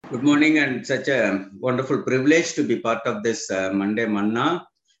Good morning, and such a wonderful privilege to be part of this Monday Manna.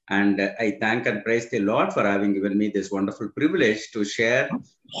 And I thank and praise the Lord for having given me this wonderful privilege to share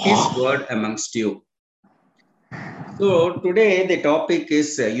His word amongst you. So, today the topic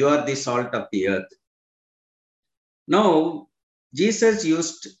is You are the salt of the earth. Now, Jesus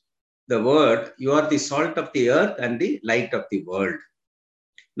used the word You are the salt of the earth and the light of the world.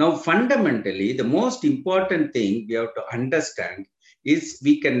 Now, fundamentally, the most important thing we have to understand is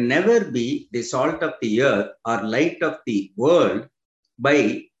we can never be the salt of the earth or light of the world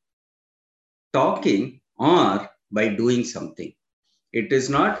by talking or by doing something. It is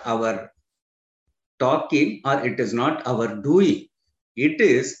not our talking or it is not our doing. It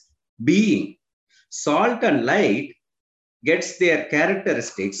is being. Salt and light gets their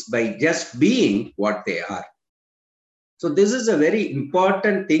characteristics by just being what they are. So this is a very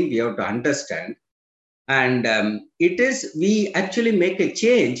important thing we have to understand. And it is, we actually make a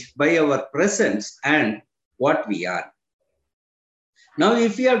change by our presence and what we are. Now,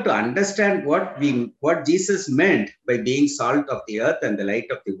 if we have to understand what Jesus meant by being salt of the earth and the light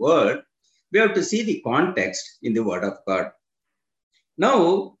of the world, we have to see the context in the Word of God.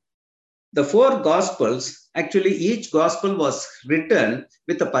 Now, the four Gospels, actually each Gospel was written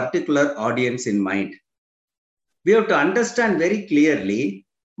with a particular audience in mind. We have to understand very clearly,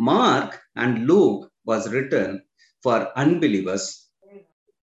 Mark and Luke was written for unbelievers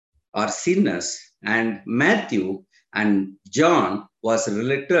or sinners, and Matthew and John was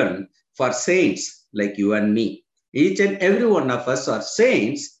written for saints like you and me. Each and every one of us are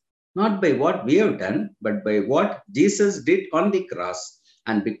saints, not by what we have done, but by what Jesus did on the cross.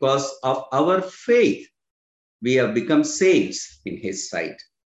 And because of our faith, we have become saints in his sight.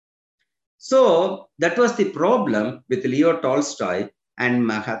 So that was the problem with Leo Tolstoy and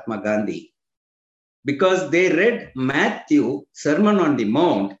Mahatma Gandhi, because they read Matthew Sermon on the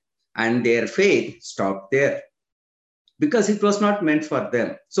Mount and their faith stopped there because it was not meant for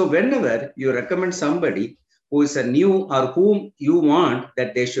them. So whenever you recommend somebody who is a new or whom you want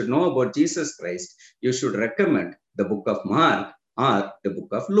that they should know about Jesus Christ, you should recommend the book of Mark or the book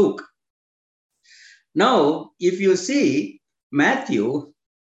of Luke. Now, if you see Matthew,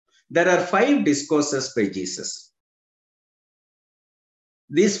 there are 5 discourses by Jesus.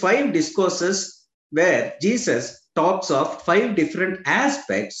 These 5 discourses where Jesus talks of 5 different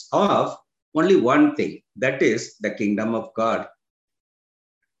aspects of only one thing, that is the kingdom of God.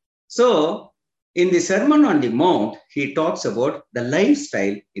 So, in the Sermon on the Mount, he talks about the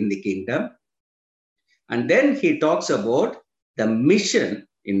lifestyle in the kingdom. And then he talks about the mission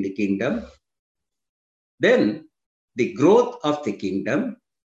in the kingdom. Then the growth of the kingdom.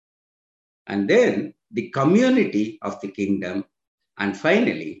 And then the community of the kingdom. And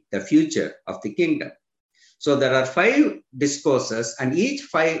finally, the future of the kingdom. So there are 5 discourses, and each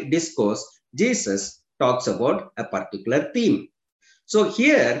 5 discourse, Jesus talks about a particular theme. So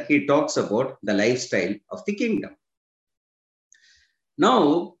here he talks about the lifestyle of the kingdom.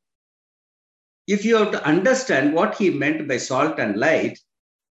 Now, if you have to understand what he meant by salt and light,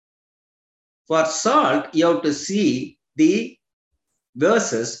 for salt, you have to see the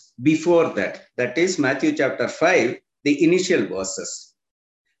verses before that. That is Matthew chapter 5, the initial verses.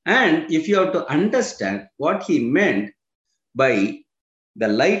 And if you have to understand what he meant by the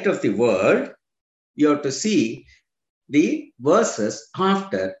light of the world, you have to see the verses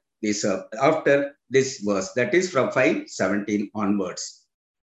after this verse, that is from 5:17 onwards.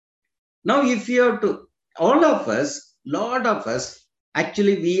 Now, if you have to, all of us, lot of us,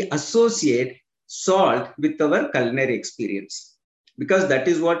 actually we associate salt with our culinary experience because that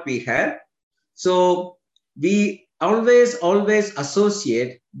is what we have. So we always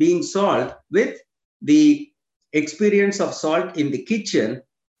associate being salt with the experience of salt in the kitchen,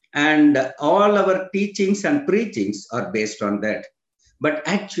 and all our teachings and preachings are based on that. But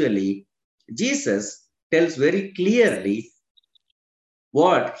actually, Jesus tells very clearly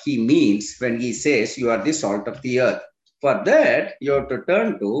what he means when he says you are the salt of the earth. For that, you have to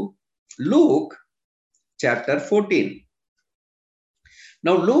turn to Luke chapter 14.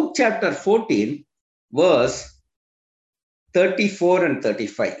 Now, Luke chapter 14, verse 34 and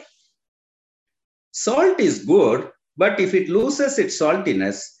 35. Salt is good, but if it loses its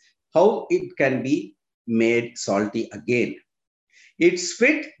saltiness, how it can be made salty again? It's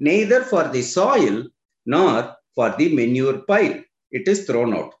fit neither for the soil nor for the manure pile. It is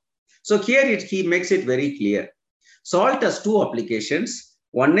thrown out. So here he makes it very clear. Salt has 2 applications.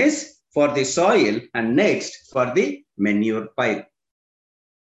 One is for the soil and next for the manure pile.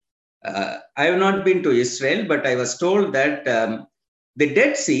 I have not been to Israel, but I was told that the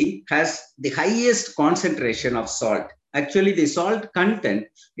Dead Sea has the highest concentration of salt. Actually, the salt content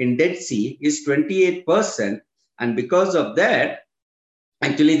in Dead Sea is 28%. And because of that,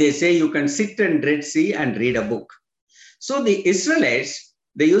 actually, they say you can sit in Dead Sea and read a book. So the Israelites,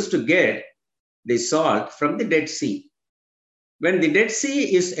 they used to get the salt from the Dead Sea. When the Dead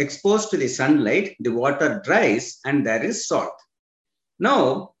Sea is exposed to the sunlight, the water dries and there is salt.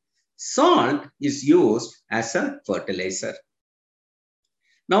 Now, salt is used as a fertilizer.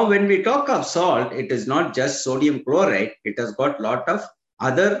 Now, when we talk of salt, it is not just sodium chloride. It has got a lot of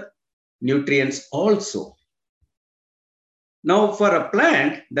other nutrients also. Now, for a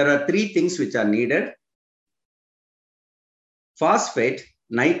plant, there are three things which are needed: phosphate,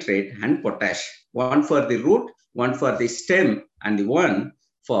 nitrate, and potash. One for the root, one for the stem, and the one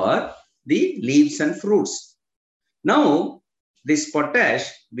for the leaves and fruits. Now, this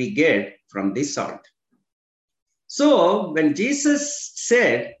potash we get from the salt. So, when Jesus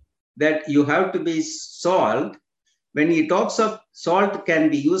said that you have to be salt, when he talks of salt can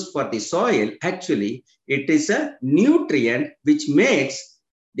be used for the soil, actually, it is a nutrient which makes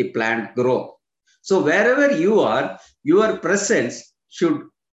the plant grow. So, wherever you are, your presence should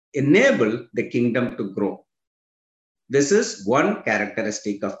enable the kingdom to grow. This is one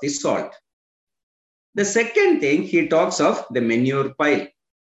characteristic of the salt. The second thing, he talks of the manure pile.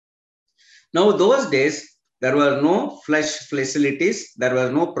 Now, those days, there were no flush facilities, there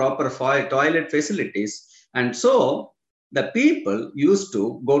were no proper toilet facilities. And so, the people used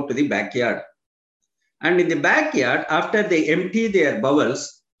to go to the backyard. And in the backyard, after they empty their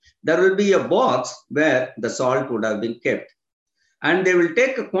bowels, there will be a box where the salt would have been kept. And they will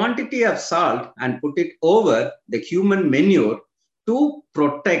take a quantity of salt and put it over the human manure to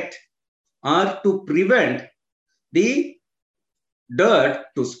protect or to prevent the dirt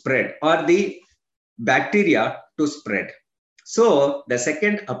to spread or the bacteria to spread. So the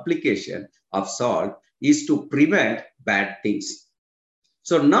second application of salt is to prevent bad things.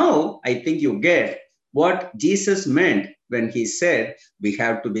 So now I think you get what Jesus meant when he said we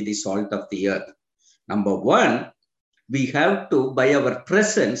have to be the salt of the earth. Number one, we have to, by our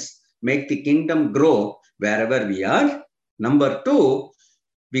presence, make the kingdom grow wherever we are. Number two,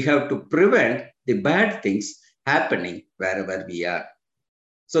 we have to prevent the bad things happening wherever we are.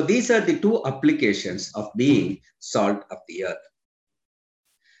 So these are the two applications of being salt of the earth.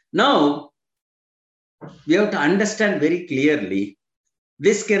 Now, we have to understand very clearly,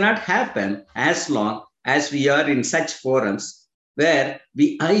 this cannot happen as long as we are in such forums where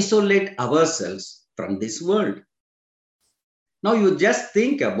we isolate ourselves from this world. Now you just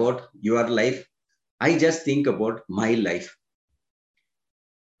think about your life. I just think about my life.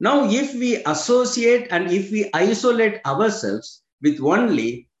 Now, if we associate and if we isolate ourselves with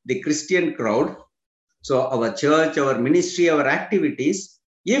only the Christian crowd, so our church, our ministry, our activities,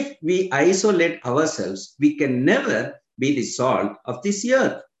 if we isolate ourselves, we can never be the salt of this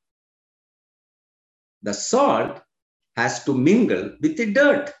earth. The salt has to mingle with the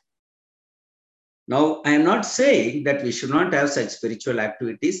dirt. Now, I am not saying that we should not have such spiritual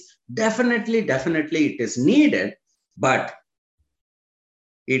activities. Definitely it is needed, but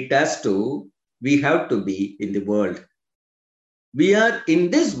we have to be in the world. We are in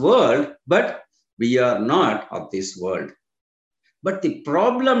this world, but we are not of this world. But the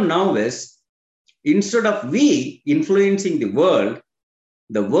problem now is, instead of we influencing the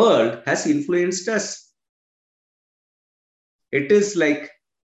world has influenced us. It is like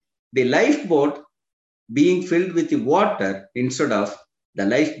the lifeboat being filled with the water instead of the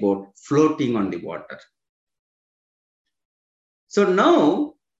lifeboat floating on the water. So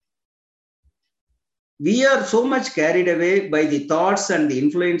now, we are so much carried away by the thoughts and the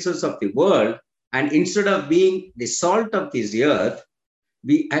influences of the world, and instead of being the salt of this earth,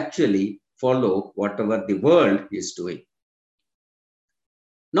 we actually follow whatever the world is doing.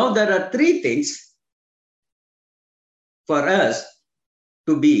 Now, there are three things for us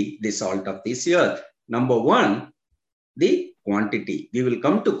to be the salt of this earth. Number one, the quantity. We will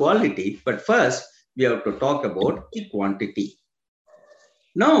come to quality, but first we have to talk about the quantity.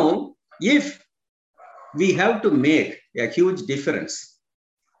 Now, if we have to make a huge difference,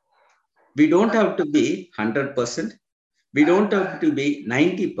 we don't have to be 100%. We don't have to be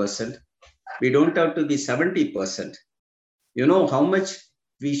 90%. We don't have to be 70%. You know how much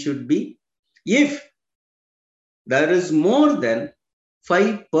we should be? If there is more than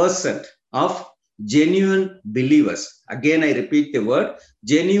 5% of genuine believers, again I repeat the word,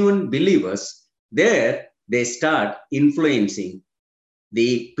 genuine believers, there they start influencing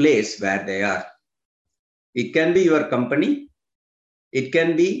the place where they are. It can be your company, it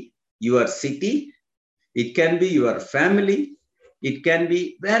can be your city, it can be your family, it can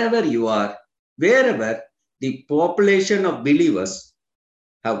be wherever you are, wherever the population of believers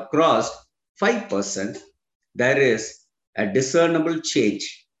have crossed 5%, there is a discernible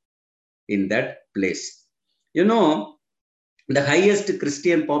change in that place. You know, the highest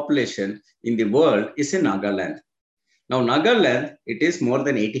Christian population in the world is in Nagaland. Now, Nagaland, it is more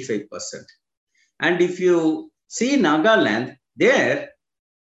than 85%. And if you see Nagaland, there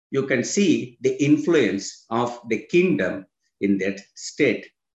you can see the influence of the kingdom in that state.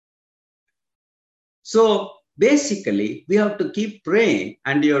 So basically, we have to keep praying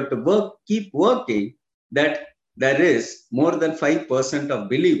and you have to keep working that there is more than 5% of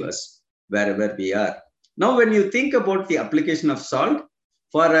believers wherever we are. Now, when you think about the application of salt,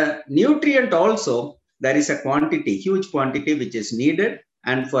 for a nutrient also, there is a quantity, huge quantity which is needed.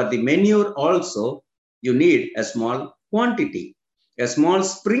 And for the manure also, you need a small quantity. A small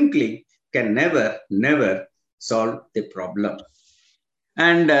sprinkling can never solve the problem.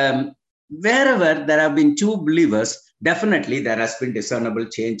 And wherever there have been true believers, definitely there has been discernible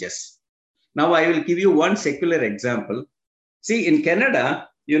changes. Now, I will give you one secular example. See, in Canada,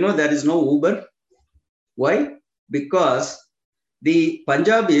 you know, there is no Uber. Why? Because the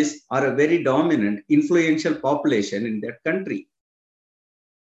Punjabis are a very dominant, influential population in that country.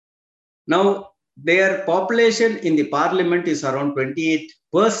 Now, their population in the parliament is around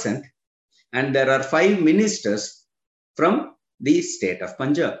 28%, and there are 5 ministers from the state of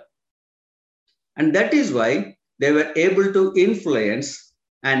Punjab. And that is why they were able to influence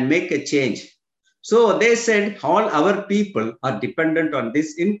and make a change. So they said, all our people are dependent on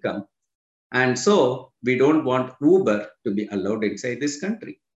this income. And so we don't want Uber to be allowed inside this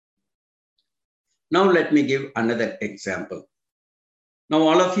country. Now let me give another example. Now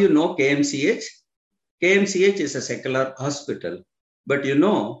all of you know KMCH. KMCH is a secular hospital. But you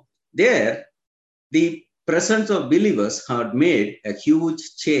know, there the presence of believers had made a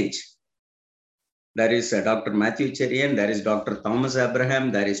huge change. There is Dr. Matthew Cherian, there is Dr. Thomas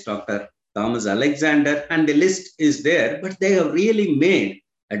Abraham, there is Dr. Thomas Alexander, and the list is there, but they have really made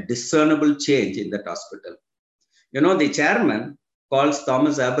a discernible change in that hospital. You know, the chairman calls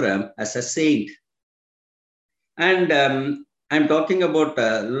Thomas Abraham as a saint. And I'm talking about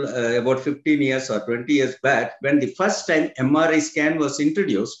 15 years or 20 years back, when the first time MRI scan was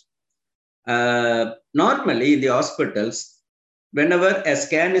introduced. Normally in the hospitals, whenever a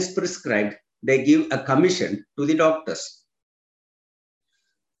scan is prescribed, they give a commission to the doctors,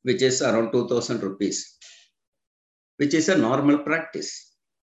 which is around 2,000 rupees, which is a normal practice.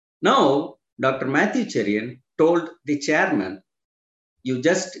 Now, Dr. Matthew Cherian told the chairman, you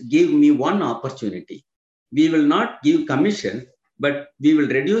just give me one opportunity. We will not give commission, but we will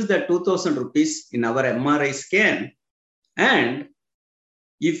reduce the 2,000 rupees in our MRI scan. And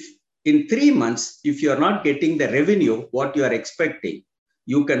if in 3 months, if you are not getting the revenue, what you are expecting,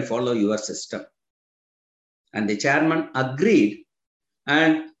 you can follow your system. And the chairman agreed.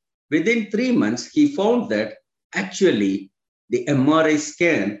 And within 3 months, he found that actually the MRI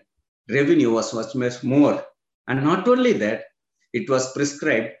scan revenue was much more. And not only that, it was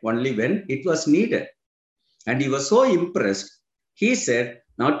prescribed only when it was needed. And he was so impressed. He said,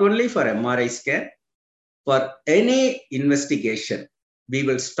 not only for MRI scan, for any investigation, we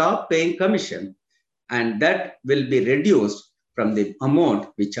will stop paying commission, and that will be reduced from the amount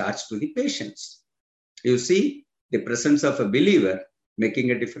we charge to the patients. You see the presence of a believer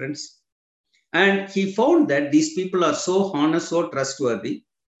making a difference. And he found that these people are so honest, so trustworthy.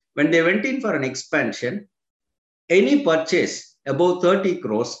 When they went in for an expansion, any purchase above 30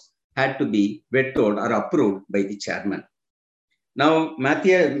 crores had to be vetoed or approved by the chairman. Now,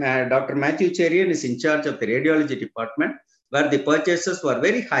 Dr. Matthew Cherian is in charge of the radiology department, where the purchases were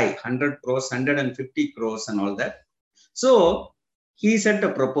very high, 100 crores, 150 crores and all that. So he sent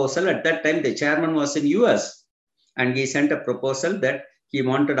a proposal. At that time, the chairman was in US, and he sent a proposal that he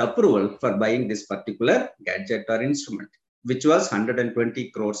wanted approval for buying this particular gadget or instrument, which was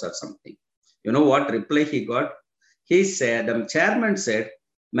 120 crores or something. You know what reply he got? He said, the chairman said,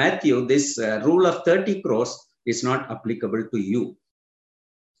 Matthew, this rule of 30 crores is not applicable to you.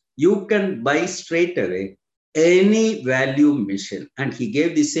 You can buy straight away any value mission. And he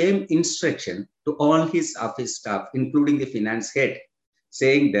gave the same instruction to all his office staff, including the finance head,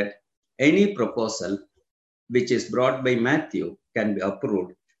 saying that any proposal which is brought by Matthew can be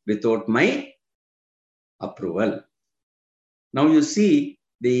approved without my approval. Now you see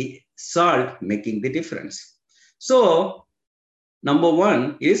the salt making the difference. So number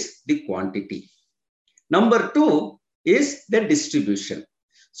one is the quantity. Number two is the distribution.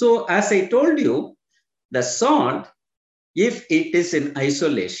 So as I told you, the salt, if it is in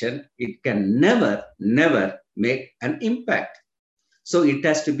isolation, it can never make an impact. So it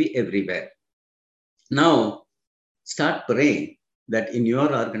has to be everywhere. Now, start praying that in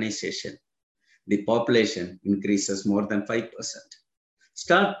your organization, the population increases more than 5%.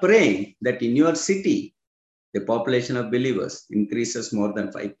 Start praying that in your city, the population of believers increases more than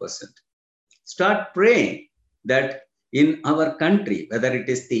 5%. Start praying that in our country, whether it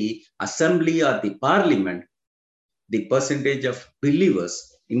is the assembly or the parliament, the percentage of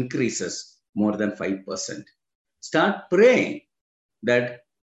believers increases more than 5%. Start praying that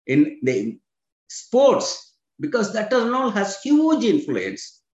in the sports, because that all has huge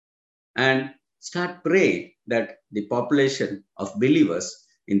influence, and start praying that the population of believers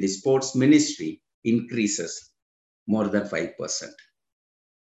in the sports ministry increases more than 5%.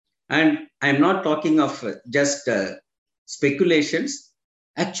 And I'm not talking of just speculations.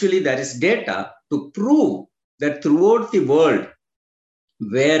 Actually, there is data to prove that throughout the world,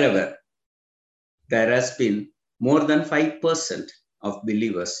 wherever there has been more than 5% of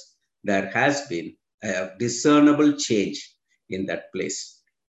believers, there has been a discernible change in that place.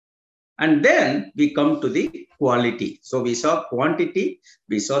 And then we come to the quality. So we saw quantity,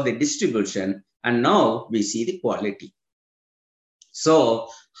 we saw the distribution, and now we see the quality. So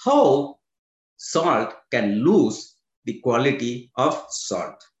how salt can lose the quality of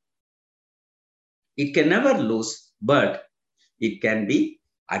salt? It can never lose, but it can be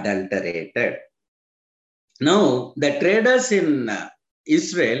adulterated. Now, the traders in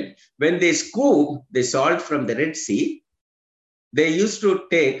Israel, when they scoop the salt from the Red Sea, they used to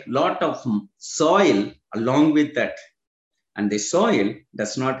take a lot of soil along with that. And the soil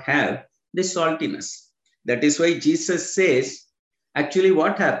does not have the saltiness. That is why Jesus says, actually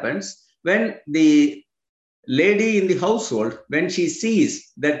what happens when the lady in the household, when she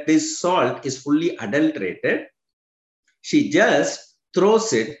sees that this salt is fully adulterated, she just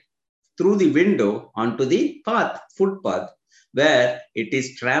throws it through the window onto the footpath, where it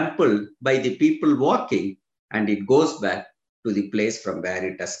is trampled by the people walking, and it goes back to the place from where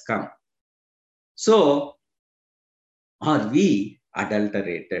it has come. So, are we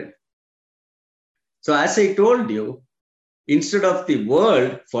adulterated? So, as I told you, instead of the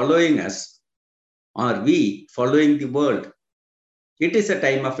world following us, are we following the world? It is a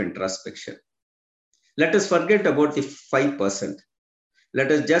time of introspection. Let us forget about the 5%. Let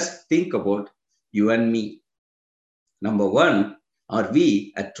us just think about you and me. Number one, are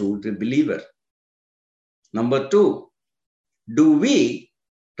we a true believer? Number two, do we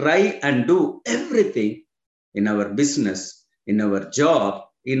try and do everything in our business, in our job,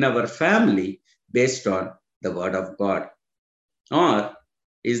 in our family based on the word of God? Or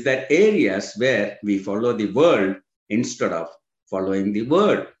is there areas where we follow the world instead of following the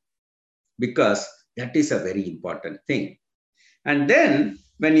word? Because that is a very important thing. And then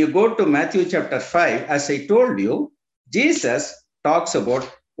when you go to Matthew chapter 5, as I told you, Jesus talks about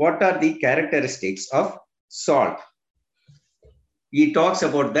what are the characteristics of salt. He talks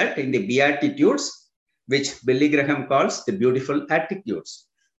about that in the Beatitudes, which Billy Graham calls the beautiful attitudes.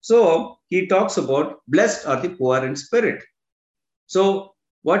 So he talks about blessed are the poor in spirit. So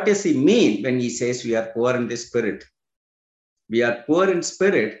what does he mean when he says we are poor in the spirit? We are poor in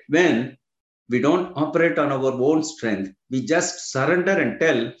spirit when we don't operate on our own strength. We just surrender and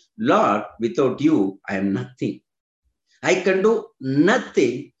tell, Lord, without you, I am nothing. I can do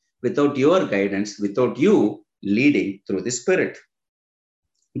nothing without your guidance, without you leading through the Spirit.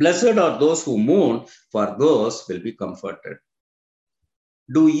 Blessed are those who mourn, for those will be comforted.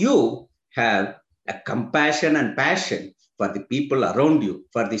 Do you have a compassion and passion for the people around you,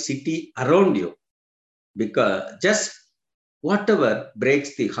 for the city around you? Because just whatever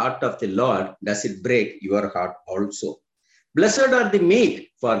breaks the heart of the Lord, does it break your heart also? Blessed are the meek,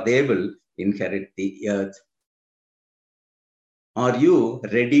 for they will inherit the earth. Are you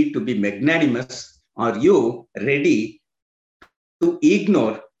ready to be magnanimous? Are you ready to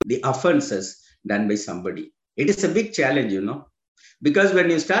ignore the offenses done by somebody? It is a big challenge, you know, because when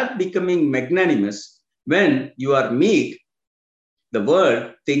you start becoming magnanimous, when you are meek, the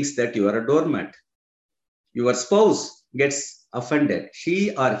world thinks that you are a doormat. Your spouse gets offended.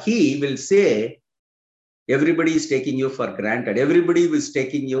 She or he will say, everybody is taking you for granted. Everybody is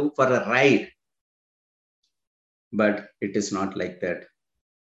taking you for a ride. But it is not like that.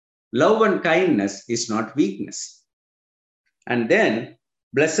 Love and kindness is not weakness. And then,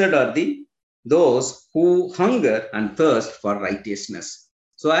 blessed are those who hunger and thirst for righteousness.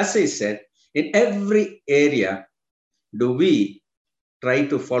 So as I said, in every area, do we try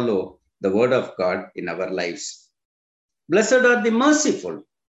to follow the word of God in our lives? Blessed are the merciful,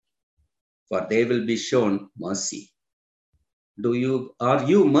 for they will be shown mercy. Are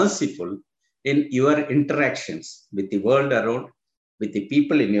you merciful in your interactions with the world around, with the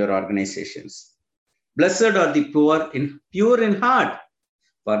people in your organizations? Blessed are the pure in heart,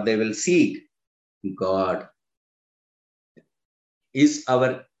 for they will seek God. Is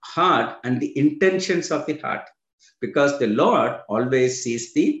our heart and the intentions of the heart, because the Lord always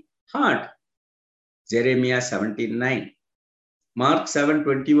sees the heart. Jeremiah 17:9, Mark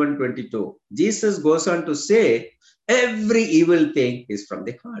 7:21, 22. Jesus goes on to say, every evil thing is from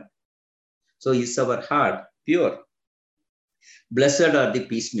the heart. So is our heart pure? Blessed are the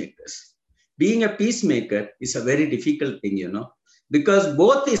peacemakers. Being a peacemaker is a very difficult thing, because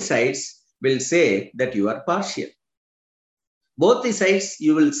both the sides will say that you are partial. Both the sides,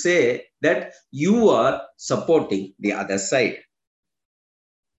 you will say that you are supporting the other side.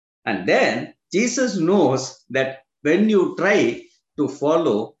 And then Jesus knows that when you try to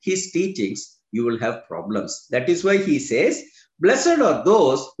follow his teachings, you will have problems. That is why he says, blessed are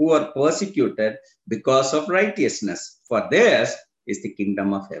those who are persecuted because of righteousness, for theirs is the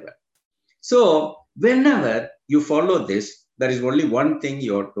kingdom of heaven. So whenever you follow this, there is only one thing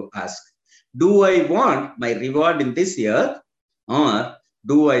you have to ask. Do I want my reward in this earth, or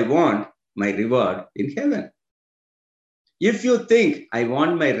do I want my reward in heaven? If you think I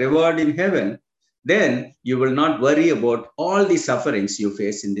want my reward in heaven, then you will not worry about all the sufferings you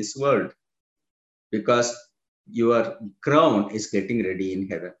face in this world, because your crown is getting ready in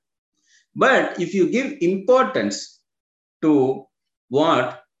heaven. But if you give importance to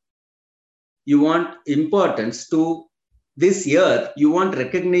what you want, importance to this earth, you want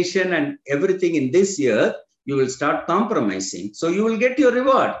recognition and everything in this earth, you will start compromising. So you will get your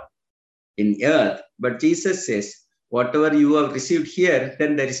reward in earth. But Jesus says, whatever you have received here,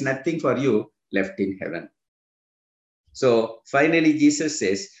 then there is nothing for you left in heaven. So finally, Jesus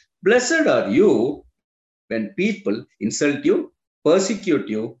says, blessed are you when people insult you, persecute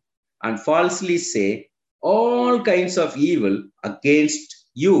you, and falsely say all kinds of evil against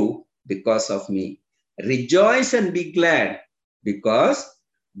you because of me. Rejoice and be glad, because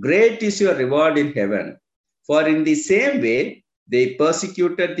great is your reward in heaven. For in the same way, they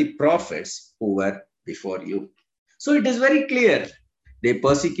persecuted the prophets who were before you. So it is very clear. They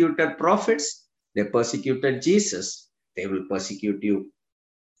persecuted prophets, they persecuted Jesus, they will persecute you.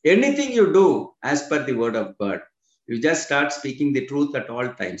 Anything you do as per the word of God, you just start speaking the truth at all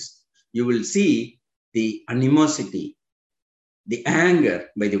times, you will see the animosity, the anger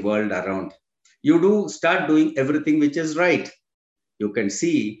by the world around. You do start doing everything which is right, you can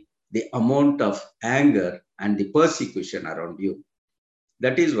see the amount of anger and the persecution around you.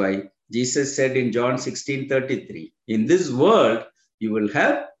 That is why Jesus said in John 16:33, in this world you will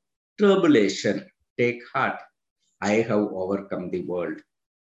have tribulation. Take heart, I have overcome the world.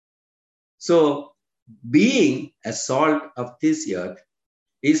 So being a salt of this earth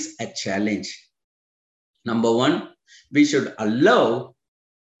is a challenge. Number one, we should allow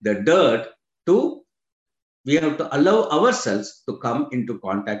the dirt we have to allow ourselves to come into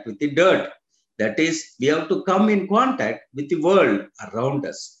contact with the dirt. That is, we have to come in contact with the world around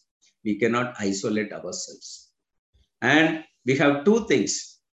us. We cannot isolate ourselves. And we have two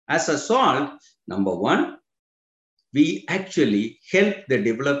things. As a salt, number one, we actually help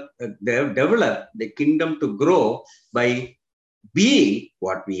develop the kingdom to grow by being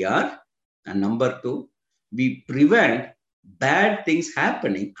what we are. And number two, we prevent bad things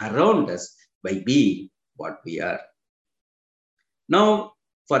happening around us by being what we are. Now,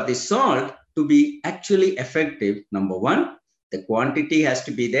 for the salt to be actually effective, number one, the quantity has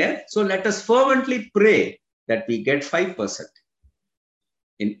to be there. So let us fervently pray that we get 5%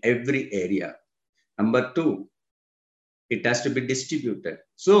 in every area. Number two, it has to be distributed.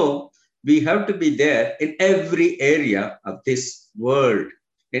 So we have to be there in every area of this world,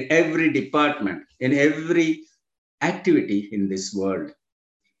 in every department, in every activity in this world.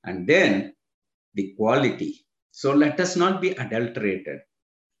 And then the quality. So let us not be adulterated.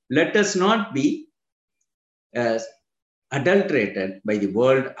 Let us not be adulterated by the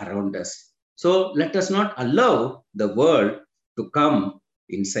world around us. So let us not allow the world to come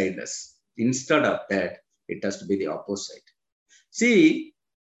inside us. Instead of that, it has to be the opposite. See,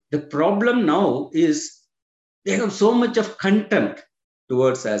 the problem now is they have so much of contempt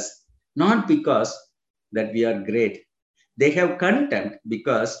towards us, not because that we are great. They have contempt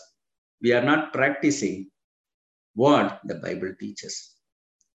because we are not practicing what the Bible teaches.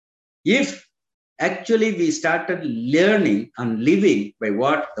 If actually we started learning and living by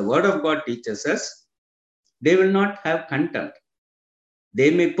what the Word of God teaches us, they will not have contempt. They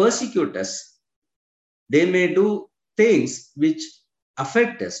may persecute us. They may do things which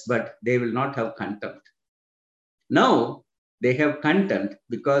affect us, but they will not have contempt. Now they have contempt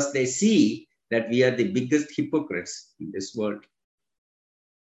because they see that we are the biggest hypocrites in this world.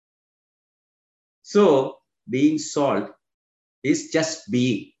 So being salt is just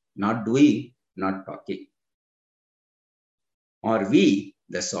being, not doing, not talking. Are we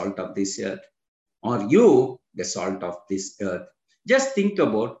the salt of this earth? Are you the salt of this earth? Just think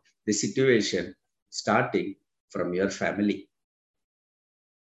about the situation starting from your family.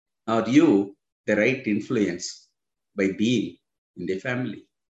 Are you the right influence by being in the family,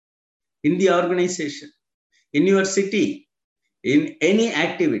 in the organization, in your city, in any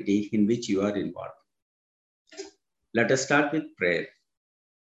activity in which you are involved? Let us start with prayer.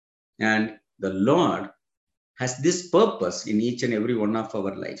 And the Lord has this purpose in each and every one of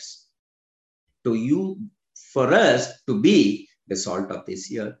our lives. For us to be the salt of this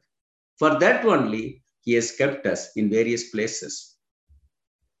earth. For that only, He has kept us in various places.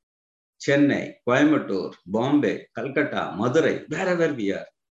 Chennai, Coimbatore, Bombay, Calcutta, Madurai, wherever we are.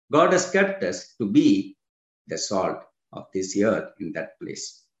 God has kept us to be the salt of this earth in that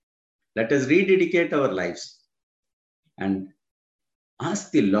place. Let us rededicate our lives and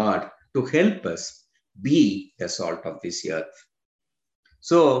ask the Lord to help us be the salt of this earth.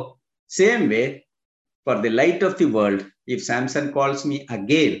 So, same way, for the light of the world, if Samson calls me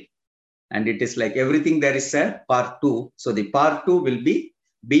again, and it is like everything there is a part 2. So the part 2 will be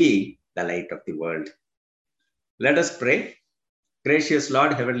being the light of the world. Let us pray. Gracious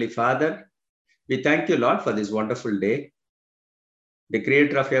Lord, Heavenly Father, we thank you, Lord, for this wonderful day, the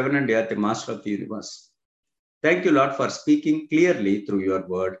creator of heaven and earth, the master of the universe. Thank you, Lord, for speaking clearly through your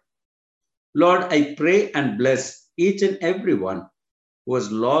word. Lord, I pray and bless each and every one who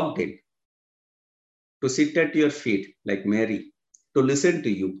was logged in to sit at your feet like Mary, to listen to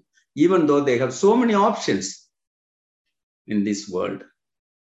you, even though they have so many options in this world.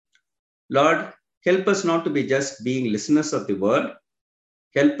 Lord, help us not to be just being listeners of the word.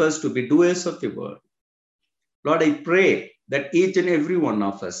 Help us to be doers of the word. Lord, I pray that each and every one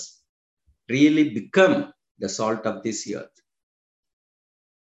of us really become the salt of this earth.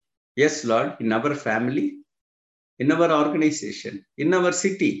 Yes, Lord, in our family, in our organization, in our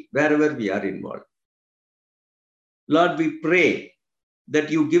city, wherever we are involved. Lord, we pray that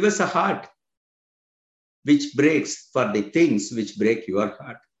you give us a heart which breaks for the things which break your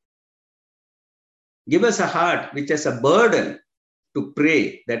heart. Give us a heart which has a burden to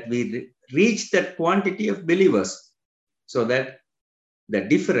pray that we reach that quantity of believers so that the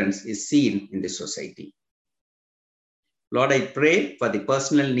difference is seen in the society. Lord, I pray for the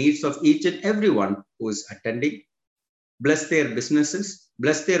personal needs of each and everyone who is attending. Bless their businesses,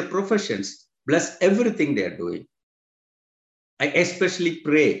 bless their professions, bless everything they are doing. I especially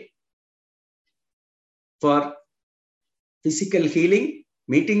pray for physical healing,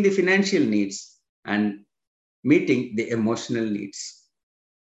 meeting the financial needs, and meeting the emotional needs.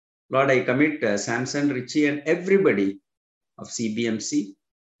 Lord, I commit Samson, Richie, and everybody of CBMC.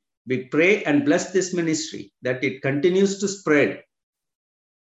 We pray and bless this ministry that it continues to spread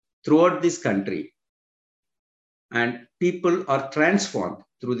throughout this country and people are transformed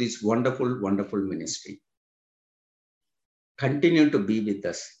through this wonderful, wonderful ministry. Continue to be with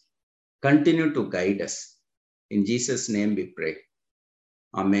us. Continue to guide us. In Jesus' name we pray.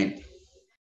 Amen.